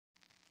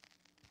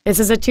This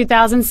is a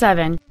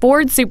 2007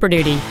 Ford Super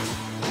Duty.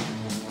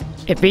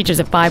 It features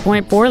a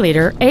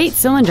 5.4-liter,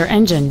 8-cylinder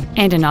engine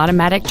and an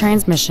automatic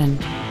transmission.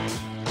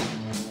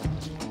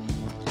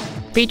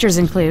 Features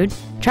include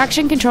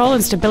traction control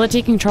and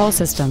stability control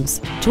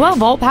systems,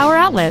 12-volt power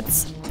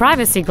outlets,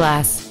 privacy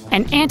glass,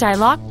 an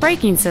anti-lock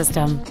braking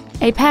system,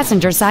 a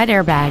passenger side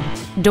airbag,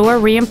 door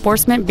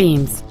reinforcement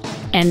beams,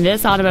 and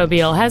this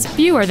automobile has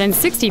fewer than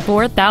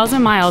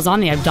 64,000 miles on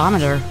the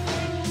odometer.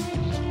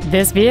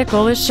 This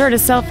vehicle is sure to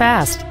sell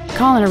fast.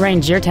 Call and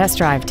arrange your test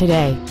drive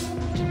today.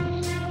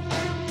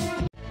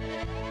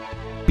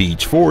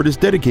 Beach Ford is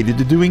dedicated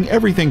to doing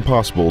everything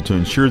possible to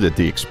ensure that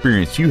the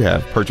experience you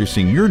have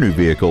purchasing your new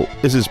vehicle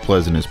is as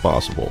pleasant as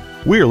possible.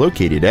 We are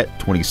located at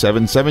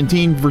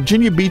 2717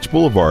 Virginia Beach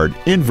Boulevard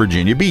in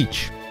Virginia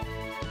Beach.